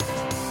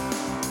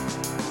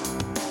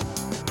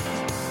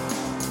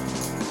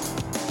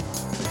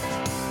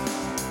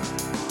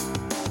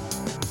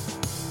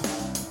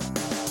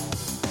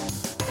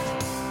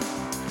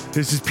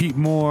This is Pete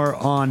Moore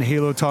on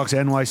Halo Talks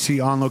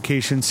NYC on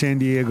location, San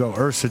Diego,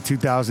 Ursa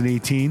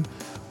 2018,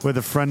 with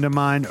a friend of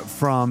mine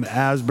from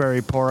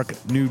Asbury Park,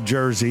 New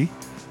Jersey,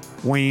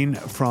 Wayne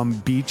from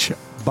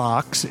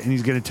Beachbox, and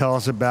he's going to tell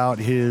us about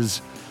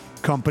his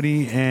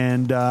company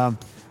and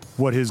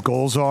what his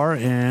goals are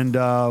and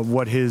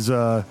what his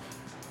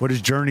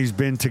journey's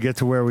been to get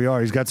to where we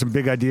are. He's got some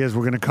big ideas.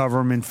 We're going to cover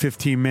them in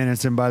 15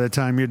 minutes, and by the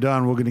time you're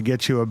done, we're going to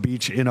get you a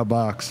beach in a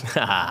box.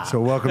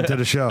 So welcome to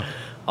the show.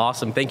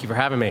 Awesome. Thank you for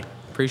having me.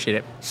 Appreciate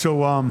it. So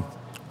why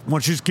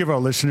don't you just give our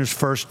listeners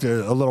first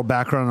a little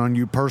background on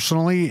you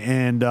personally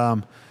and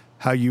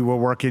how you were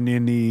working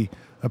in the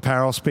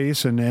apparel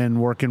space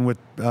and working with,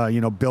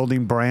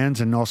 building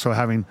brands and also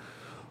having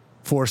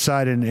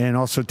foresight and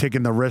also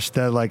taking the risk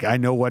that, like, I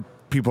know what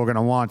people are going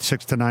to want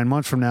 6 to 9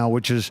 months from now,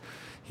 which is,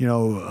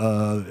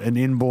 an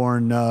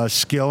inborn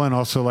skill and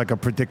also like a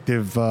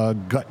predictive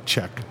gut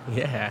check.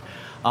 Yeah.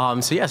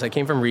 So yes, I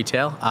came from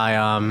retail. I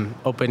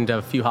opened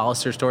a few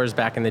Hollister stores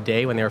back in the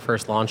day when they were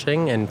first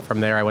launching, and from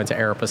there I went to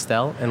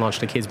Aeropostale and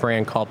launched a kids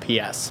brand called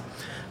PS.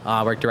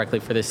 Worked directly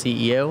for the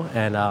CEO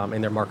and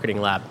in their marketing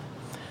lab.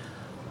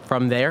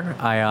 From there,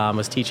 I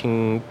was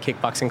teaching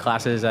kickboxing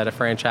classes at a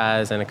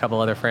franchise and a couple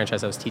other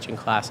franchises. I was teaching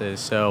classes.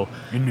 So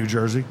in New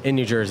Jersey? In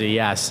New Jersey,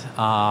 yes.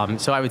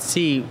 So I would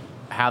see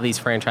how these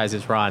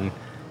franchises run,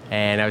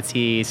 and I would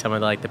see some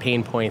of the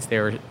pain points they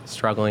were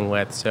struggling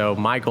with. So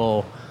my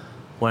goal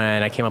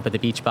when I came up with the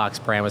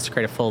Beachbox brand was to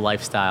create a full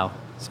lifestyle.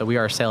 So we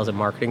are a sales and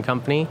marketing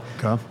company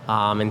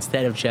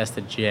instead of just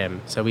a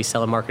gym. So we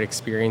sell and market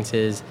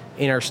experiences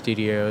in our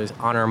studios,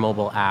 on our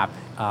mobile app,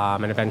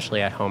 and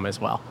eventually at home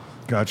as well.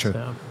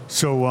 Gotcha.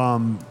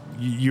 So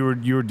you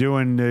were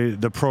doing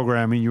the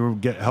programming, you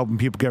were helping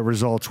people get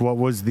results. What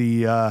was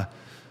the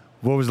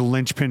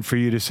linchpin for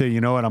you to say, you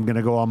know what, I'm going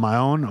to go on my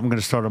own, I'm going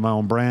to start my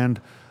own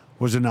brand?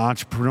 Was it an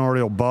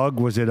entrepreneurial bug?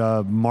 Was it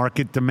a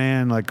market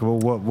demand? Like,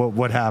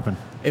 what happened?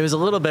 It was a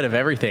little bit of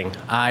everything.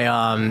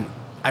 I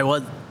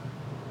was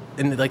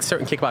in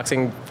certain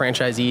kickboxing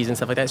franchisees and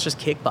stuff like that. It's just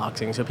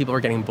kickboxing, so people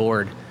were getting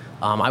bored.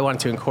 I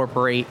wanted to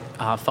incorporate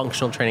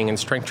functional training and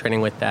strength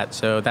training with that.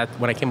 So that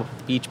when I came up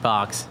with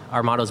Beachbox,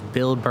 our motto is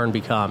build, burn,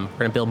 become. We're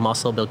going to build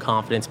muscle, build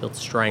confidence, build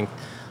strength,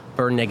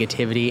 burn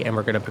negativity, and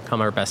we're going to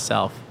become our best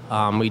self.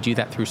 We do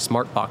that through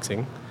smart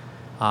boxing.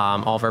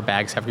 All of our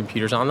bags have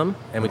computers on them,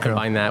 and we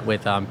combine that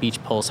with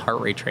Beach Pulse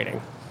heart rate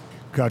training.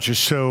 Gotcha.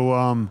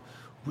 So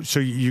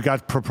you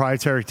got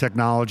proprietary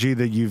technology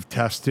that you've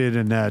tested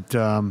and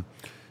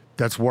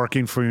that's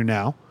working for you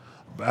now.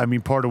 I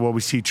mean, part of what we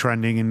see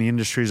trending in the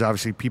industry is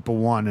obviously people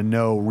want to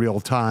know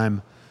real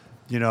time,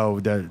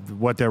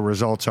 what their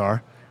results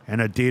are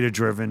and a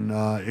data-driven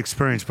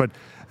experience. But,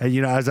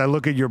 as I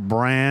look at your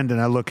brand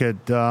and I look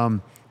at, I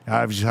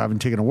obviously haven't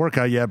taken a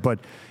workout yet, but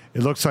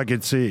it looks like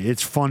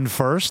it's fun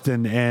first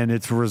and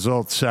it's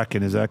results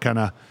second. Is that kind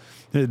of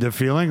the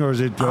feeling, or is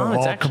it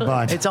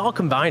combined? It's all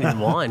combined in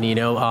one.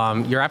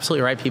 You're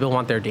absolutely right. People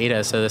want their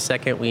data. So the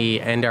second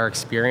we end our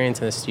experience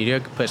in the studio,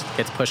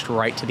 gets pushed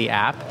right to the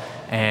app,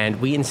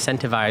 and we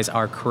incentivize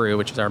our crew,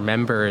 which is our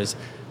members,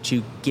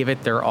 to give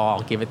it their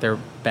all, give it their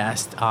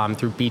best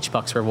through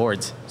Beachbox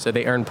rewards. So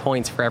they earn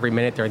points for every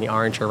minute they're in the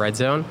orange or red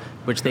zone,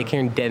 which they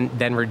can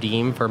then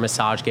redeem for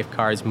massage gift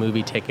cards,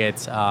 movie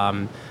tickets,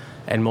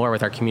 and more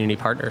with our community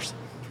partners.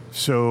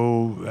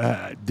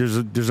 So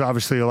there's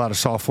obviously a lot of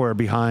software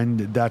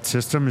behind that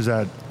system. Is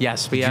that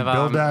yes? Did you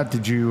build that?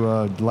 Did you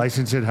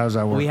license it? How does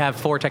that work? We have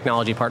 4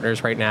 technology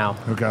partners right now.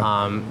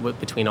 Okay.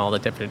 Between all the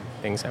different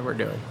things that we're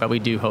doing, but we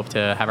do hope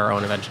to have our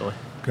own eventually.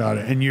 Got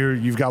it. And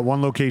you've got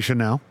one location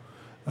now.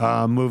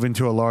 Moving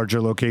to a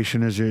larger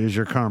location is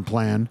your current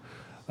plan.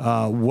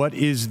 What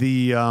is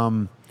the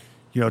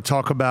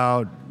talk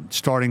about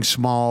starting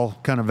small,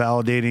 kind of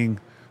validating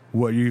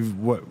what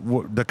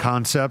the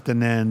concept,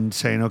 and then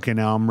saying, okay,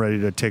 now I'm ready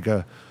to take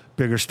a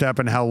bigger step,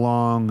 and how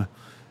long,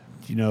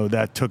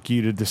 that took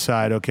you to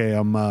decide, okay,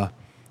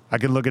 I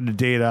can look at the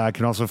data, I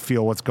can also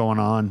feel what's going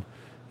on,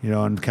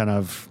 and kind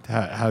of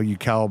how you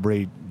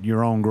calibrate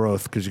your own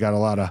growth, because you got a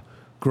lot of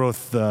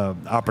growth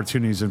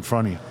opportunities in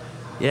front of you.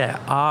 Yeah.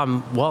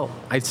 Well,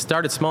 I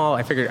started small.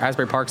 I figured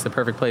Asbury Park's the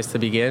perfect place to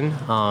begin.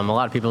 A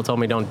lot of people told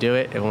me don't do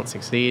it. It won't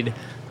succeed.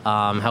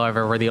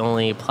 However, we're the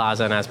only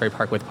plaza in Asbury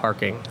Park with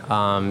parking.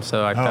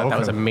 So I thought that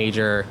was a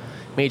major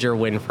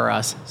win for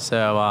us.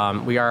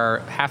 So we are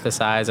half the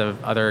size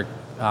of other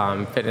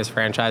fitness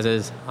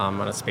franchises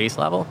on a space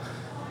level.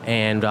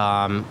 And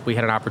we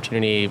had an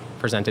opportunity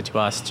presented to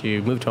us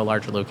to move to a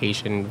larger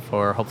location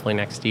for hopefully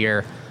next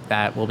year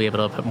that we'll be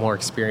able to put more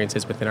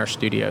experiences within our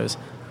studios.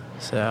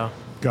 So.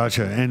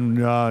 Gotcha. And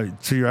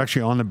so you're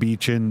actually on the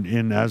beach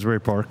in Asbury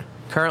Park?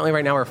 Currently,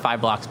 right now, we're 5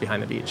 blocks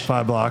behind the beach.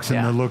 5 blocks,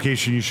 and the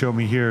location you showed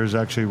me here is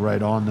actually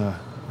right on the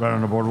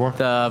boardwalk?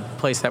 The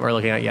place that we're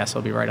looking at, yes,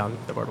 will be right on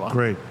the boardwalk.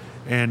 Great.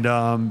 And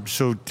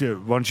so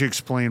why don't you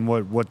explain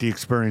what the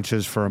experience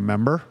is for a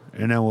member,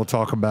 and then we'll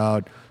talk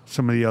about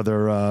some of the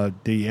other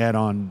the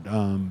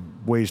add-on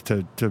ways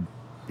to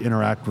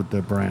interact with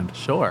the brand.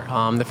 Sure.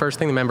 The first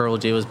thing the member will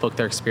do is book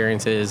their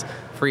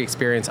free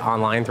experience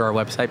online through our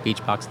website,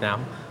 Beachbox Now.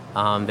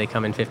 They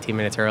come in 15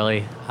 minutes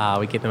early.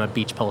 We give them a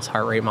Beach Pulse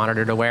heart rate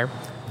monitor to wear,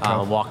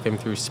 walk them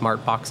through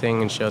smart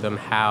boxing and show them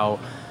how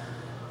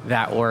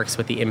that works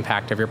with the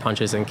impact of your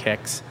punches and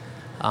kicks.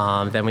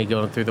 Then we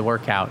go through the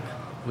workout.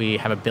 We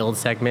have a build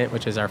segment,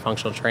 which is our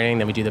functional training.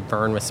 Then we do the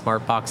burn with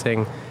smart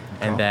boxing.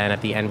 And then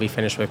at the end, we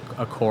finish with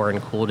a core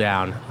and cool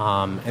down.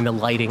 And the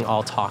lighting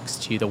all talks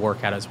to the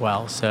workout as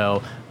well.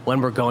 So when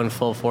we're going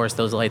full force,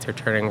 those lights are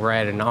turning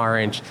red and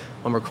orange.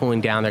 When we're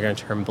cooling down, they're going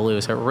to turn blue.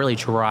 So it really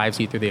drives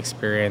you through the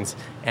experience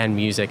and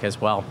music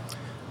as well.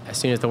 As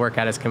soon as the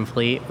workout is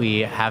complete, we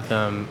have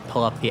them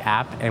pull up the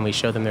app and we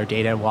show them their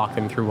data and walk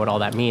them through what all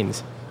that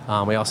means.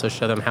 We also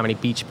show them how many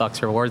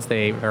Beachbox rewards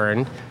they've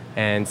earned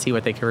and see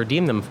what they can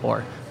redeem them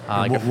for.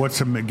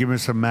 Give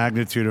us a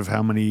magnitude of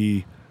how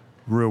many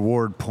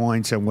reward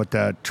points and what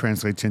that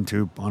translates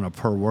into on a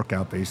per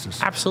workout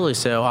basis. Absolutely.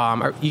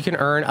 So you can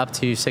earn up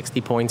to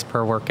 60 points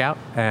per workout,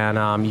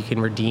 and you can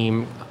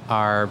redeem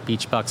our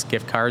Beachbox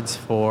gift cards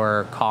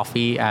for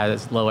coffee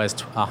as low as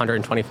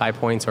 125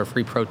 points, or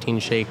free protein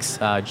shakes,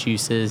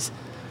 juices.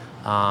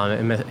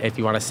 And if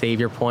you want to save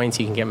your points,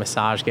 you can get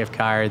massage gift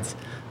cards,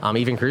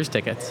 even cruise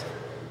tickets.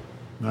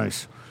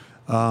 Nice.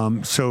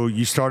 So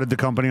you started the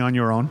company on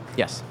your own?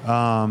 Yes.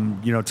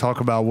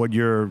 Talk about what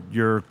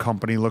your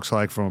company looks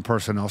like from a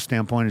personnel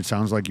standpoint. It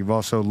sounds like you've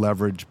also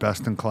leveraged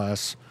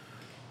best-in-class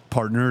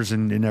partners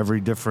in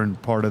every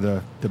different part of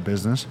the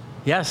business.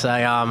 Yes,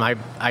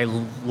 I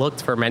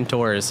looked for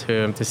mentors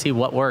to see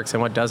what works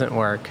and what doesn't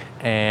work,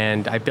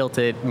 and I built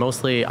it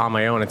mostly on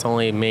my own. It's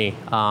only me.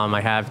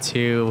 I have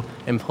 2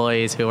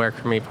 employees who work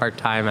for me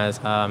part-time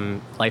as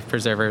life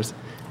preservers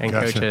and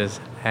coaches.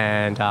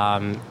 And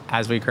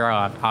as we grow,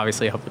 I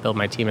obviously hope to build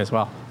my team as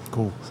well.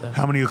 Cool. So.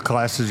 How many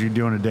classes are you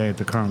doing a day at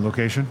the current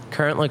location?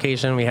 Current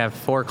location, we have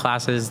 4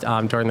 classes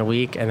during the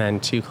week and then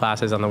 2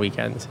 classes on the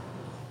weekends.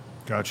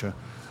 Gotcha.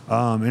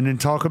 And then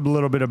talk a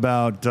little bit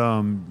about,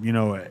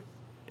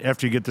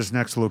 after you get this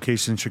next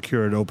location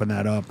secured, open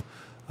that up,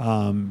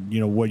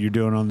 what you're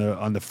doing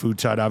on the food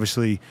side.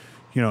 Obviously,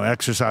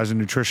 exercise and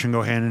nutrition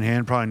go hand in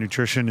hand. Probably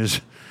nutrition is,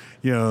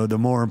 the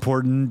more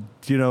important,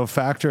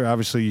 factor.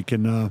 Obviously, you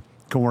can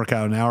work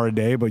out an hour a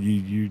day, but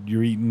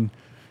you're eating,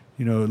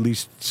 at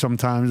least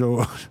sometimes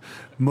or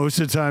most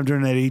of the time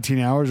during that 18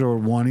 hours, or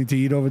wanting to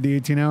eat over the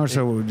 18 hours.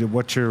 So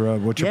what's your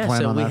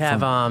plan on that? Yeah,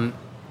 so we have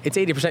it's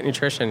 80%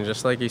 nutrition,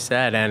 just like you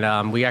said,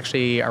 and we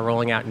actually are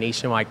rolling out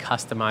nationwide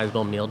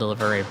customizable meal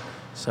delivery.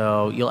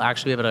 So you'll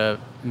actually be able to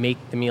make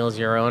the meals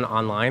your own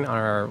online on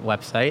our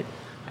website,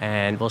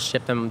 and we'll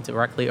ship them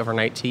directly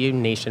overnight to you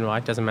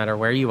nationwide. Doesn't matter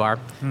where you are.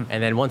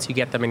 And then once you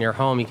get them in your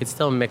home, you can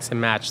still mix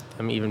and match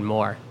them even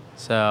more.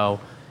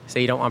 So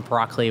say you don't want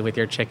broccoli with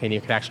your chicken,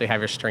 you could actually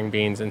have your string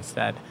beans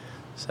instead.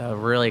 So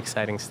really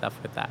exciting stuff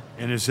with that.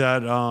 And is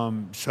that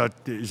on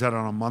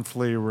a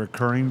monthly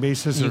recurring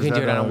basis? You can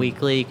do it on a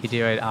weekly. You can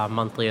do it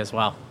monthly as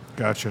well.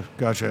 Gotcha.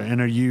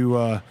 And are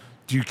you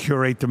do you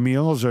curate the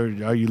meals, or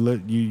are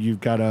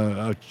you've got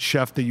a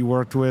chef that you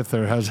worked with,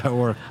 or how's that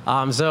work?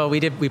 So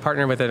we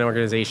partnered with an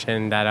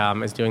organization that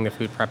is doing the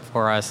food prep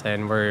for us,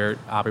 and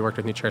we worked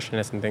with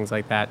nutritionists and things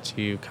like that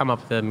to come up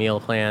with the meal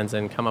plans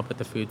and come up with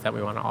the foods that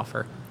we want to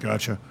offer.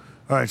 Gotcha.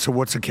 All right. So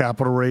what's the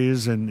capital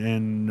raise,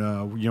 and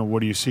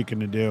what are you seeking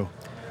to do?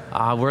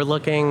 We're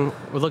looking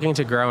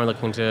to grow and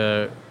looking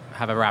to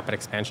have a rapid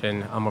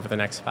expansion over the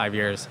next 5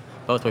 years,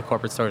 both with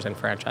corporate stores and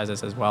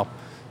franchises as well.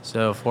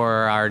 So for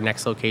our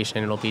next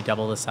location, it'll be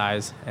double the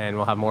size, and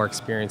we'll have more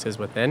experiences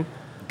within,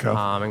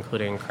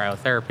 including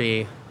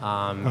cryotherapy,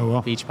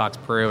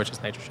 Beachbox Brew, which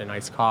is nitrogen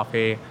iced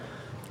coffee.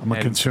 I'm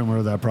a consumer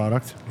of that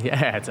product.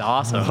 Yeah, it's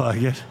awesome. I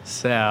like it.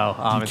 So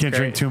you can't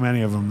drink too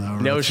many of them, though.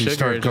 Right? No sugar. You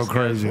start go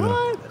crazy.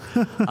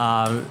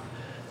 What?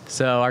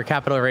 So our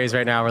capital raise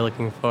right now, we're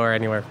looking for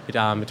anywhere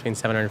between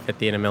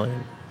 $750,000 and $1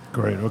 million.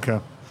 Great. Okay.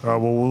 Well,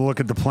 we'll look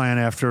at the plan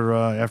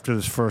after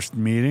this first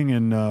meeting,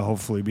 and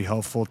hopefully be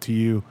helpful to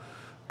you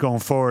going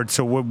forward.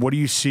 So what do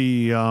you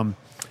see in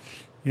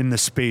the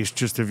space,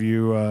 just if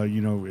you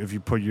if you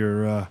put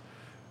your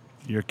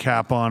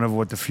cap on of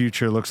what the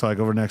future looks like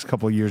over the next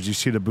couple of years? Do you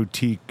see the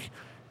boutique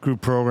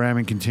group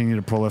programming continue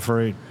to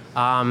proliferate?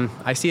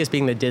 I see us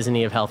being the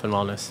Disney of health and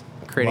wellness,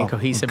 creating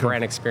cohesive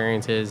brand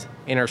experiences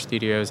in our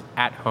studios,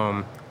 at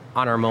home,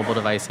 on our mobile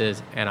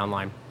devices, and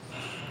online.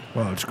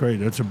 Well, it's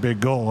great. That's a big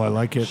goal. I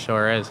like it.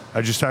 Sure is.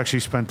 I just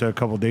actually spent a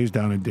couple of days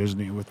down at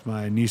Disney with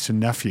my niece and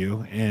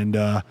nephew, and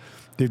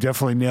they've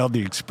definitely nailed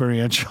the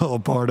experiential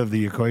part of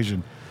the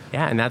equation.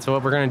 Yeah, and that's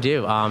what we're going to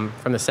do.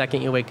 From the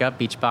second you wake up,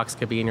 Beachbox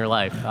could be in your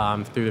life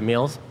through the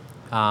meals.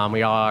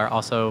 We are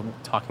also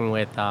talking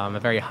with a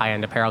very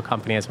high-end apparel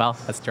company as well.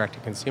 That's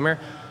direct-to-consumer.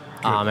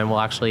 And we'll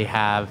actually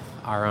have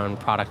our own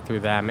product through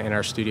them in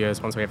our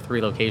studios once we have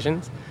 3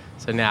 locations.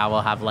 So now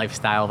we'll have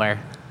lifestyle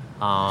wear.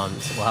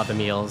 So we'll have the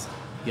meals.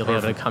 You'll be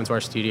able to come to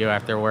our studio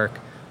after work,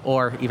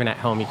 or even at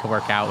home, you can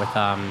work out with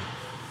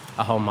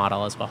a home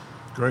model as well.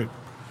 Great.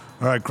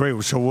 All right,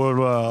 great. So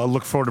we'll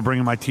look forward to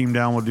bringing my team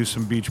down. We'll do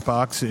some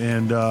Beachbox,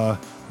 and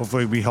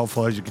hopefully it'll be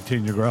helpful as you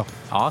continue to grow.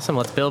 Awesome.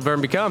 Let's build,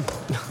 burn, become.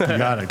 You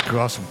got it.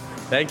 Awesome.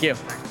 Thank you.